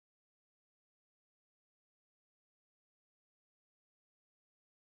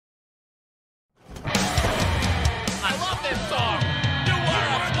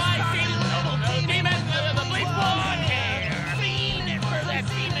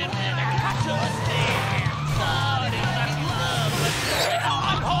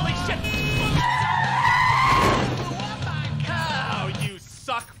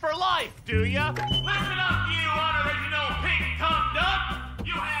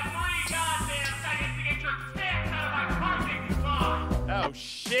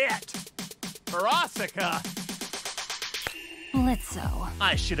shit! Veronica! Blitzo.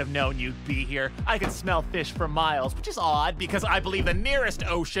 I should have known you'd be here. I can smell fish for miles, which is odd because I believe the nearest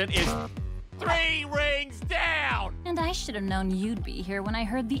ocean is 3 rings down! And I should have known you'd be here when I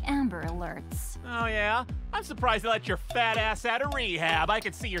heard the Amber Alerts. Oh, yeah? I'm surprised they let your fat ass out of rehab. I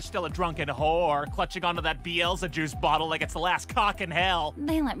can see you're still a drunken whore, clutching onto that Bielsa juice bottle like it's the last cock in hell.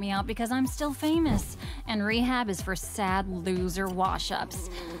 They let me out because I'm still famous, and rehab is for sad loser wash-ups.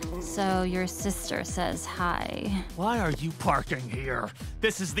 So your sister says hi. Why are you parking here?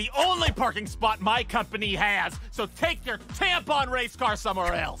 This is the only parking spot my company has, so take your tampon race car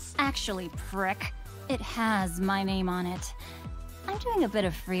somewhere else. Actually, prick, it has my name on it. I'm doing a bit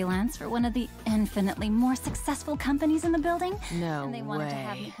of freelance for one of the infinitely more successful companies in the building. No And they wanted to way.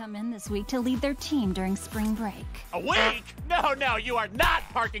 have me come in this week to lead their team during spring break. A week? No, you are not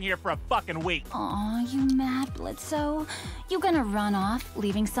parking here for a fucking week. Aw, you mad, Blitzo? You gonna run off,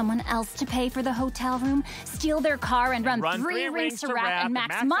 leaving someone else to pay for the hotel room, steal their car, and run 3 rings to wrap and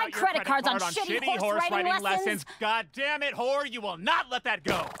max my out your credit cards on shitty horse riding lessons? God damn it, whore, you will not let that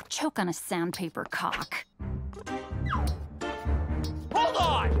go. Choke on a sandpaper cock. Hold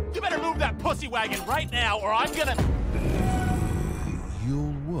on! You better move that pussy wagon right now, or I'm gonna...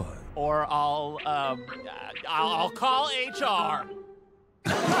 You'll what? Or I'll call HR.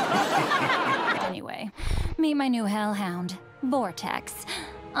 Anyway, meet my new hellhound, Vortex.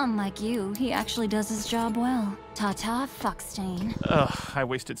 Unlike you, he actually does his job well. Ta-ta, fuckstain. Ugh, I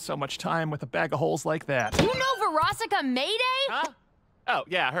wasted so much time with a bag of holes like that. You know Veronica Mayday? Huh? Oh,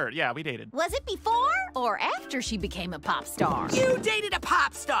 yeah, her. Yeah, we dated. Was it before or after she became a pop star? You dated a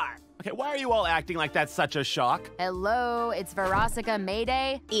pop star! Okay, why are you all acting like that's such a shock? Hello, it's Veronica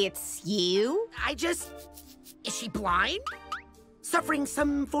Mayday. It's you? Is she blind? Suffering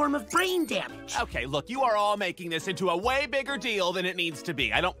some form of brain damage. Okay, look, you are all making this into a way bigger deal than it needs to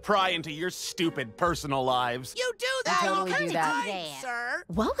be. I don't pry into your stupid personal lives. You do that all totally do kinds that. of times, sir.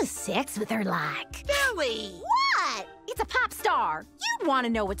 What was sex with her like? Billy! What? It's a pop star. You'd want to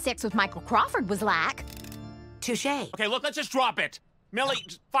know what sex with Michael Crawford was like. Touche. Okay, look, let's just drop it. Millie,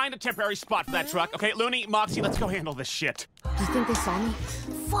 just find a temporary spot for that truck. Okay, Looney, Moxie, let's go handle this shit. Do you think they saw me?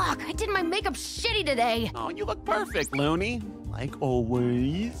 Fuck, I did my makeup shitty today. Oh, you look perfect, Looney. Like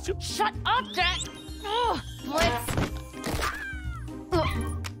always. Shut up, Dad! Oh, Blitz.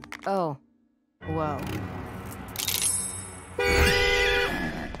 Oh. Whoa.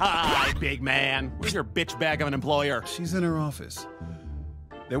 Hi, big man. Where's your bitch bag of an employer? She's in her office.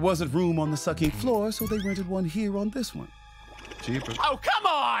 There wasn't room on the sucking floor, so they rented one here on this one. Cheaper. Oh, come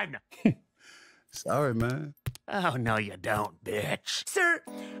on! Sorry, man. Oh, no, you don't, bitch. Sir,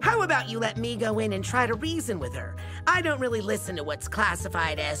 how about you let me go in and try to reason with her? I don't really listen to what's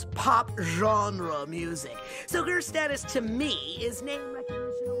classified as pop genre music, so her status to me is name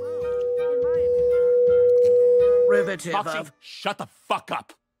recognition alone, in my opinion. Riveted Moxie, of... shut the fuck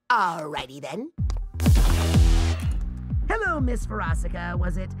up. Alrighty then. Hello, Miss Veronica,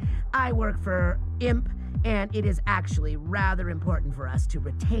 was it? I work for Imp, and it is actually rather important for us to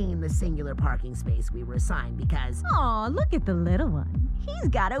retain the singular parking space we were assigned because... Aw, look at the little one. He's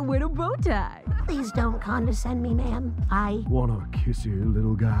got a widow bow tie. Please don't condescend me, ma'am. I... Wanna kiss you,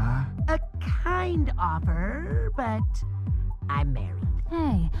 little guy? A kind offer, but I'm married.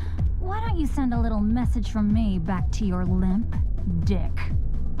 Hey, why don't you send a little message from me back to your limp dick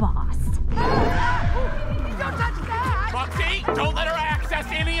boss? Don't touch that! Moxie, don't let her access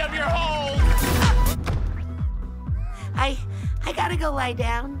any of your holes! I gotta go lie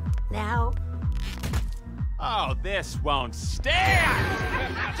down now. Oh, this won't stand!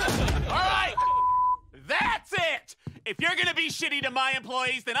 All right, that's it! If you're gonna be shitty to my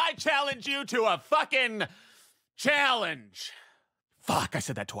employees, then I challenge you to a fucking challenge. Fuck, I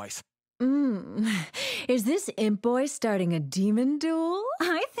said that twice. Is this imp boy starting a demon duel?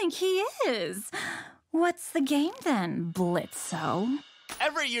 I think he is. What's the game then, Blitzo?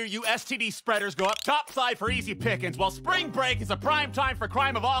 Every year, you STD spreaders go up topside for easy pickings, while spring break is a prime time for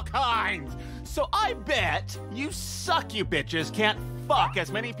crime of all kinds. So I bet you suck, you bitches, can't fuck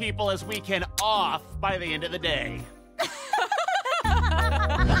as many people as we can off by the end of the day.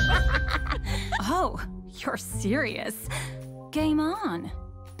 Oh, you're serious. Game on,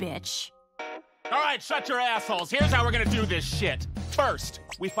 bitch. All right, shut your assholes. Here's how we're gonna do this shit. First,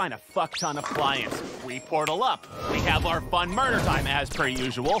 we find a fuck ton of clients. We portal up. We have our fun murder time as per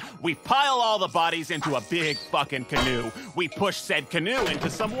usual. We pile all the bodies into a big fucking canoe. We push said canoe into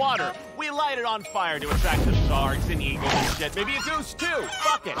some water. We light it on fire to attract the sharks and eagles and shit. Maybe a goose too.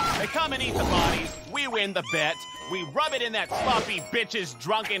 Fuck it. They come and eat the bodies. We win the bet. We rub it in that sloppy bitch's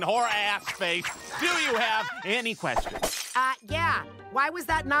drunken whore ass face. Do you have any questions? Yeah. Why was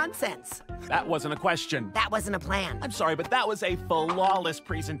that nonsense? That wasn't a question. That wasn't a plan. I'm sorry, but that was a flawless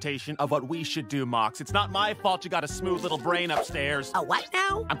presentation of what we should do, Mox. It's not my fault you got a smooth little brain upstairs. A what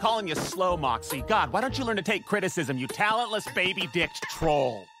now? I'm calling you slow, Moxie. God, why don't you learn to take criticism, you talentless baby-dicked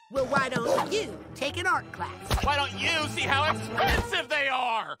troll? Well, why don't you take an art class? Why don't you see how expensive they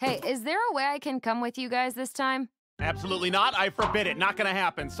are? Hey, is there a way I can come with you guys this time? Absolutely not. I forbid it. Not gonna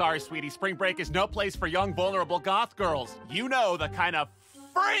happen. Sorry, sweetie. Spring break is no place for young, vulnerable goth girls. You know, the kind of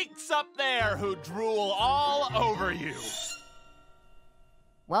freaks up there who drool all over you.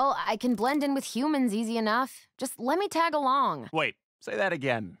 Well, I can blend in with humans easy enough. Just let me tag along. Wait, say that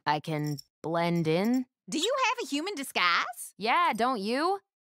again. I can blend in? Do you have a human disguise? Yeah, don't you?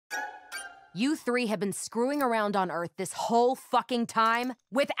 You three have been screwing around on Earth this whole fucking time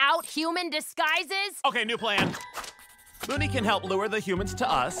without human disguises? Okay, new plan. Looney can help lure the humans to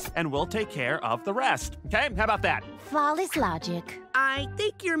us, and we'll take care of the rest. Okay, how about that? Flawless logic. I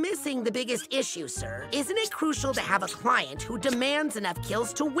think you're missing the biggest issue, sir. Isn't it crucial to have a client who demands enough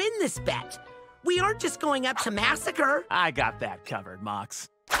kills to win this bet? We aren't just going up to massacre. I got that covered, Mox.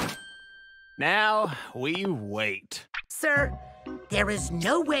 Now, we wait. Sir, there is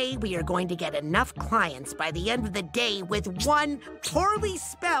no way we are going to get enough clients by the end of the day with one poorly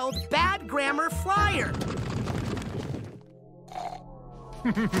spelled, bad grammar flyer.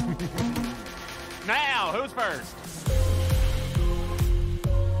 Now, who's first?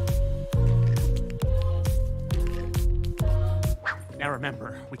 Now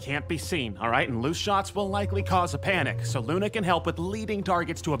remember, we can't be seen, all right? And loose shots will likely cause a panic, so Luna can help with leading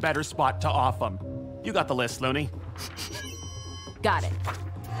targets to a better spot to off them. You got the list, Looney. Got it.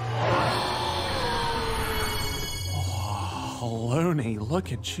 Oh, Looney,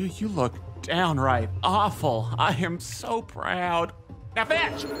 look at you. You look downright awful. I am so proud. Now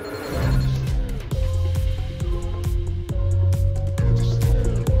fetch!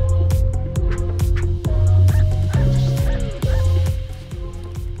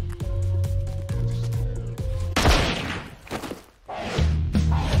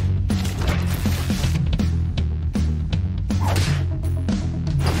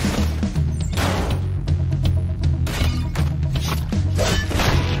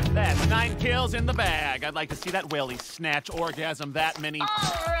 Kills in the bag. I'd like to see that whaley snatch orgasm that many. All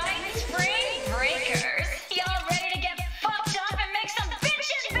right, spring breakers. Y'all ready to get fucked up and make some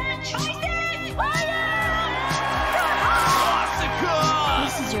bitchin' bad choices? Fire!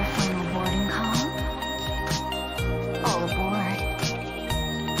 This is your final boarding call. All aboard.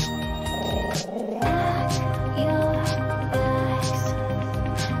 Pack your bags.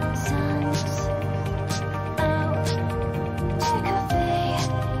 Sun's out. Take a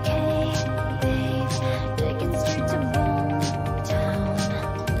vacay, babe. Take it straight to Boomtown.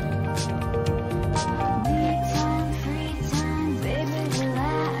 Big time, free time, baby,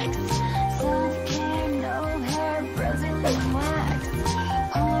 relax. Self-care, no hair, Brazilian wax.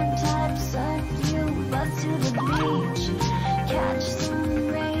 Corn type surf, you bust to the beach. Catch some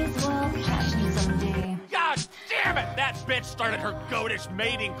rays, well, catch me some D. God damn it! That bitch started her goatish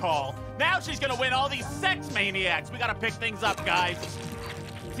mating call. Now she's gonna win all these sex maniacs. We gotta pick things up, guys.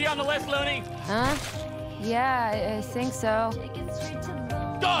 See on the list, Looney? Huh? Yeah, I think so. Take it straight to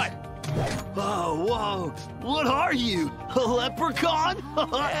Boom. Good! Oh, whoa. What are you? A leprechaun?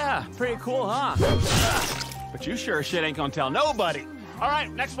 Yeah, pretty cool, huh? But you sure as shit ain't gonna tell nobody. All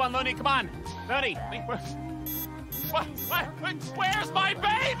right, next one, Looney, come on. Looney, where's my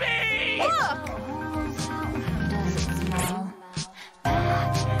baby? Does it smell?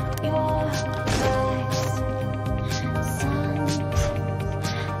 Pack your bags. Sun's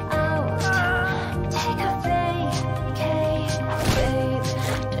out. Take a vacay, babe.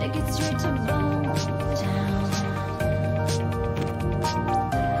 Take it straight to Boomtown.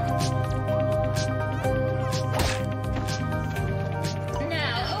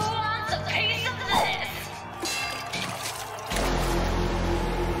 Now, who wants a piece of this?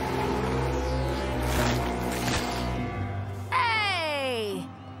 Hey!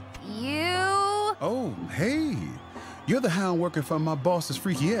 You? Oh, hey. You're the hound working for my boss's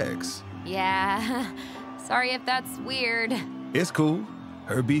freaky ex. Yeah. Sorry if that's weird. It's cool.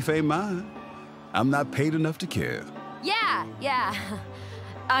 Her beef ain't mine. I'm not paid enough to care. Yeah.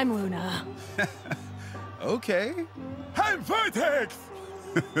 I'm Luna. Okay. I'm Vertex!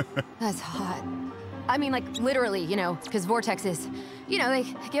 That's hot. I mean, like, literally, you know, because vortexes, you know, they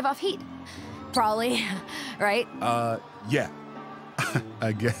give off heat. Probably, right? Yeah.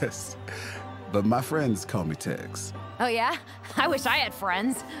 I guess. But my friends call me Tex. Oh, yeah? I wish I had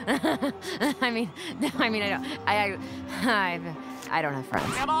friends. I mean, I don't. I don't have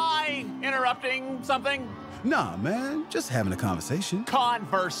friends. Am I interrupting something? Nah, man, just having a conversation.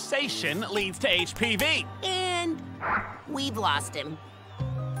 Conversation leads to HPV. And we've lost him.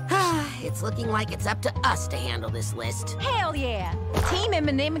 It's looking like it's up to us to handle this list. Hell yeah! Team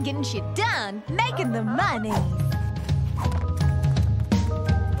Eminem are getting shit done, making the money.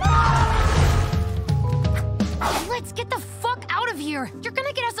 Let's get the fuck out of here. You're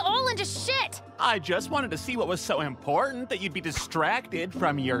gonna get us all into shit. I just wanted to see what was so important that you'd be distracted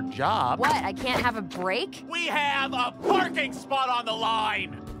from your job. What, I can't have a break? We have a parking spot on the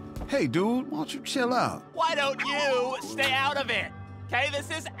line. Hey, dude, why don't you chill out? Why don't you stay out of it? Okay,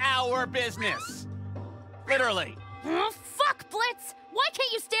 this is our business. Literally. Oh, fuck, Blitz! Why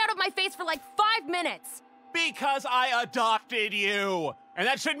can't you stay out of my face for like 5 minutes? Because I adopted you. And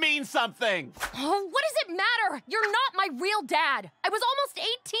that should mean something. Oh, what does it matter? You're not my real dad. I was almost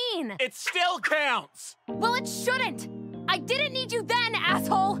 18. It still counts. Well, it shouldn't. I didn't need you then,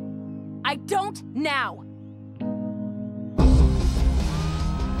 asshole. I don't now.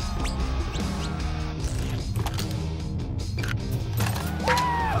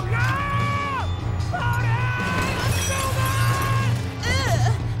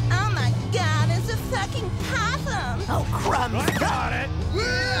 Oh my god, it's a fucking possum! Oh, crumbs! I got it.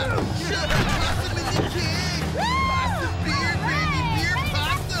 Possum is a king! Possum beer, baby, beer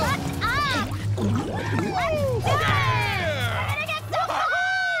possum!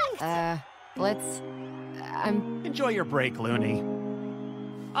 Blitz, Enjoy your break, Looney.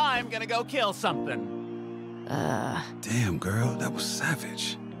 I'm gonna go kill something. Damn, girl, that was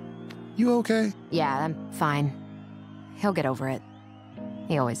savage. You okay? Yeah, I'm fine. He'll get over it.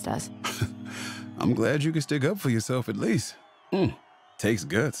 He always does. I'm glad you can stick up for yourself at least. Takes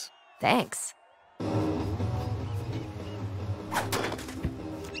guts. Thanks.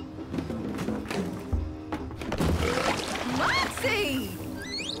 Moxie!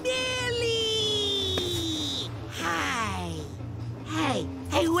 Billy! Hi.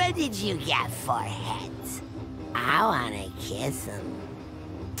 Hey, what did you get for heads? I wanna kiss him.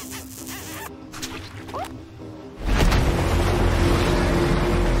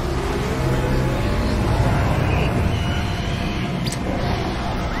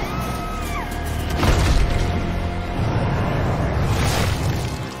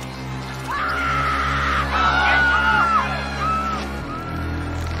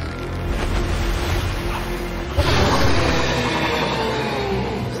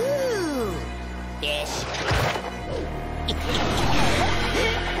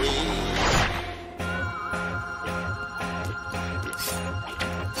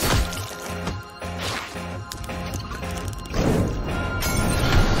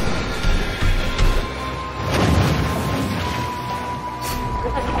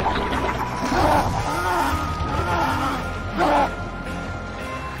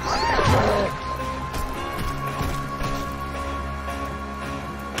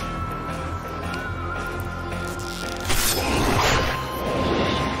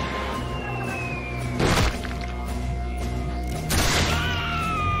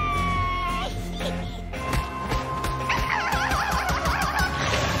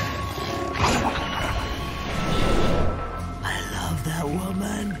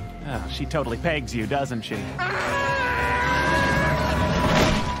 She totally pegs you, doesn't she?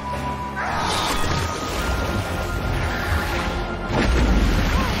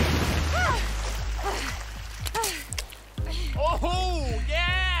 Oh,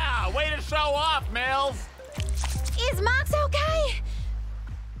 yeah! Way to show off, Mills! Is Mox okay?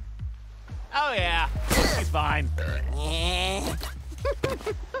 Oh, yeah. He's fine.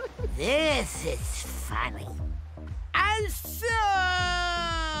 This is funny. And so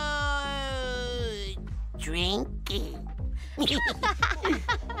drinking.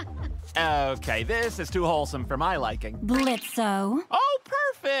 Okay, this is too wholesome for my liking. Blitzo. Oh,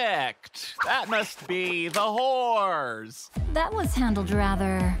 perfect! That must be the whores. That was handled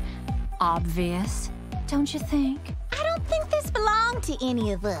rather obvious, don't you think? I don't think this belonged to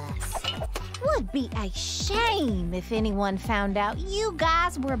any of us. Would be a shame if anyone found out you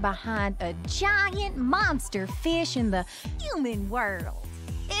guys were behind a giant monster fish in the human world.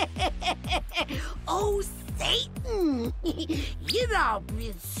 Oh, Satan! You've all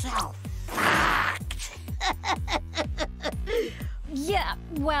been so fucked. Yeah,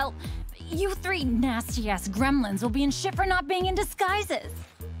 well, you three nasty-ass gremlins will be in shit for not being in disguises.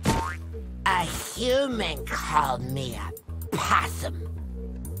 A human called me a possum.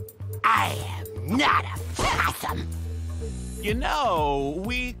 I am not a possum. You know,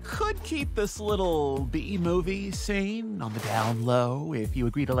 we could keep this little B-movie scene on the down low if you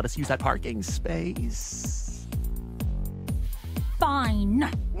agree to let us use that parking space. Fine.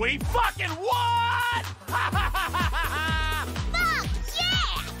 We fucking won! Fuck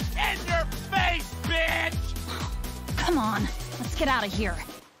yeah! In your face, bitch! Come on, let's get out of here.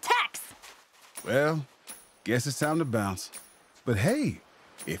 Tex! Well, guess it's time to bounce. But hey,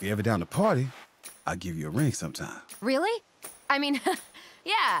 if you're ever down to party, I'll give you a ring sometime. Really? I mean,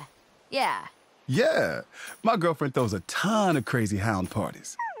 yeah. Yeah, my girlfriend throws a ton of crazy hound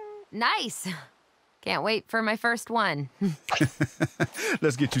parties. Nice. Can't wait for my first one.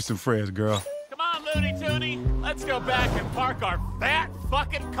 Let's get you some friends, girl. Come on, Looney Tooney. Let's go back and park our fat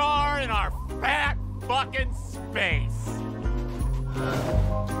fucking car in our fat fucking space.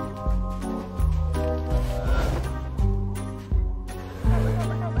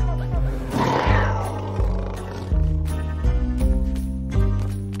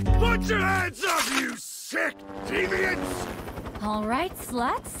 Put your hands up, you sick deviants! All right,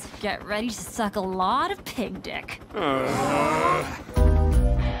 sluts, get ready to suck a lot of pig dick. Lit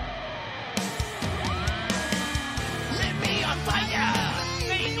me on fire!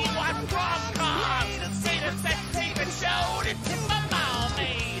 Made me watch rom-coms! Say the sex tape and showed it to my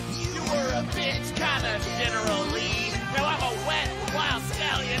mommy! You were a bitch, kinda generally. Now I'm a wet, wild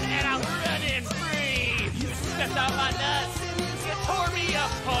stallion and I'm running free! You stepped on my nuts, you tore me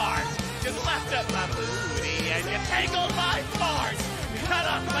apart! You left up my booty and you tangled my parts! You cut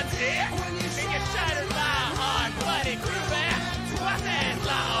off my dick and you shattered my heart! But it grew back twice as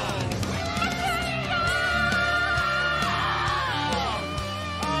long!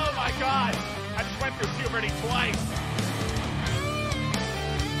 Oh my god! I just went through puberty twice!